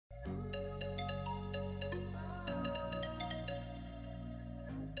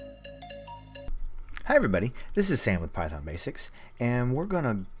Hi everybody, this is Sam with Python Basics, and we're going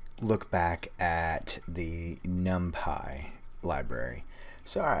to look back at the Numpy library.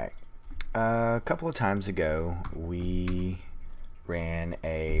 So alright, a couple of times ago we ran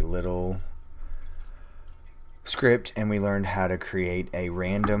a little script and we learned how to create a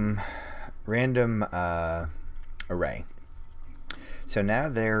random array. So now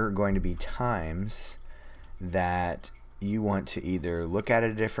there are going to be times that you want to either look at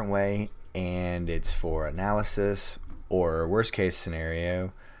it a different way and it's for analysis, or worst case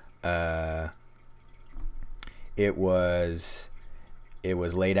scenario, it was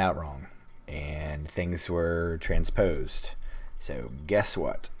laid out wrong and things were transposed. So guess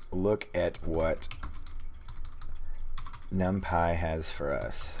what? Look at what Numpy has for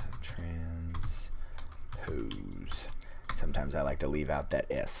us. Transpose. Sometimes I like to leave out that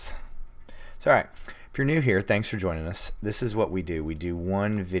S. So alright, if you're new here, thanks for joining us. This is what we do. We do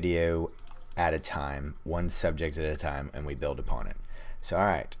one video at a time, one subject at a time, and we build upon it. So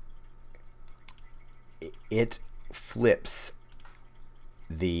alright, it flips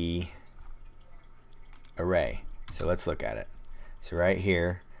the array. So let's look at it. So right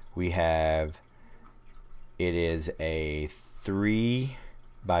here we have, it is a 3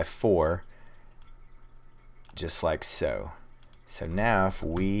 by 4, just like so. So now if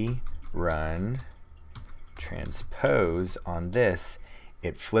we run transpose on this,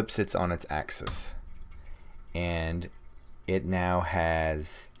 it flips it on its axis, and it now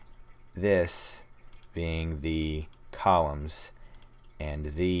has this being the columns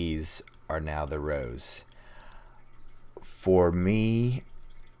and these are now the rows. For me,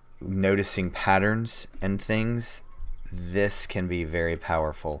 noticing patterns and things, this can be very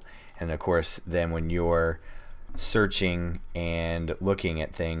powerful. And of course then when you're searching and looking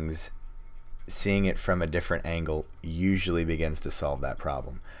at things, seeing it from a different angle usually begins to solve that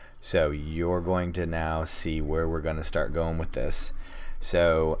problem. So you're going to now see where we're going to start going with this.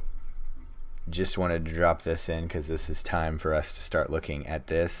 So just wanted to drop this in because this is time for us to start looking at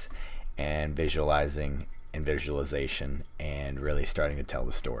this and visualizing and visualization and really starting to tell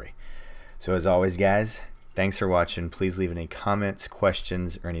the story. So as always guys, thanks for watching. Please leave any comments,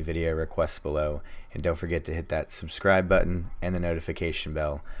 questions, or any video requests below, and don't forget to hit that subscribe button and the notification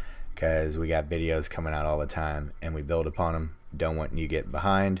bell, because we got videos coming out all the time and we build upon them. Don't want you to get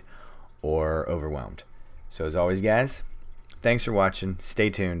behind or overwhelmed. So as always guys, thanks for watching, stay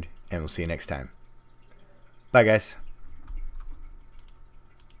tuned, and we'll see you next time. Bye guys.